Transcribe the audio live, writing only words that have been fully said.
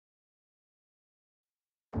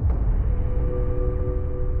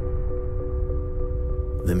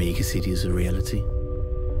The megacity is a reality.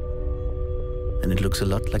 And it looks a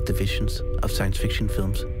lot like the visions of science fiction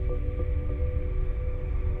films.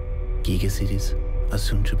 Gigacities are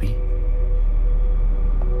soon to be.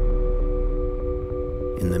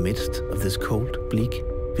 In the midst of this cold, bleak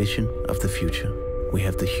vision of the future, we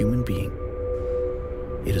have the human being.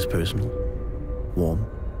 It is personal, warm,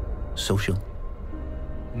 social.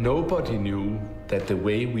 Nobody knew that the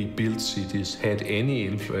way we built cities had any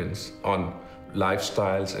influence on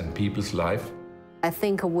lifestyles and people's life. I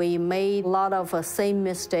think we made a lot of same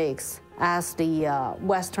mistakes as the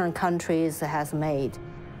Western countries has made.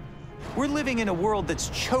 We're living in a world that's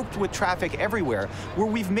choked with traffic everywhere, where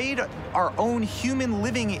we've made our own human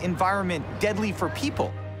living environment deadly for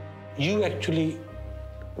people. You actually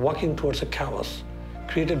walking towards a chaos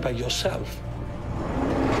created by yourself.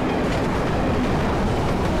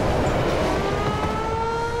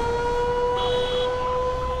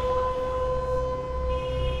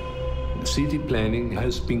 City planning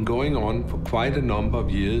has been going on for quite a number of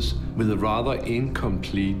years with a rather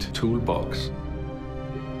incomplete toolbox.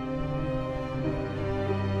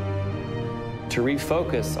 To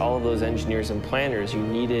refocus all of those engineers and planners, you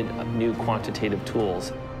needed new quantitative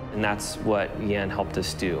tools. And that's what Jan helped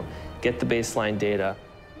us do. Get the baseline data,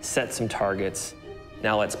 set some targets,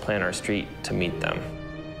 now let's plan our street to meet them.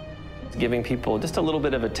 Giving people just a little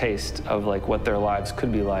bit of a taste of like what their lives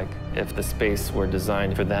could be like if the space were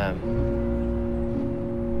designed for them.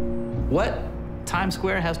 What? Times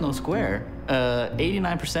Square has no square.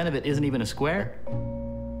 89% of it isn't even a square.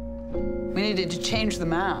 We needed to change the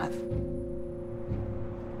math.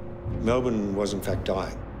 Melbourne was in fact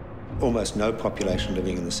dying. Almost no population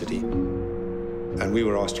living in the city. And we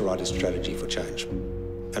were asked to write a strategy for change.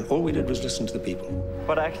 And all we did was listen to the people.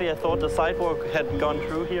 But actually, I thought the sidewalk had gone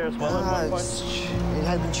through here as well at one point. It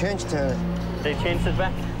had been changed. They changed it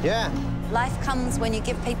back? Yeah. Life comes when you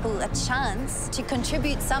give people a chance to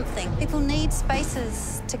contribute something. People need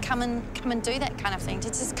spaces to come and do that kind of thing, to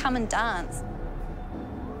just come and dance.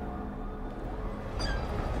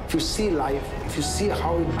 If you see life, if you see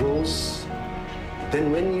how it grows,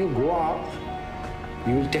 then when you grow up,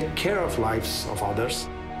 you will take care of lives of others.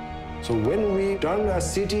 So when we turn a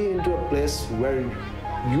city into a place where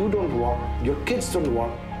you don't walk, your kids don't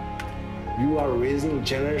walk, you are raising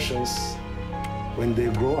generations. When they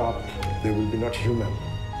grow up, they will be not human.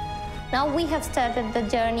 Now we have started the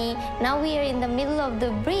journey. Now we are in the middle of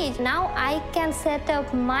the bridge. Now I can set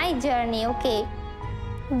up my journey, okay,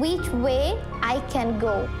 which way I can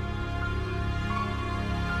go.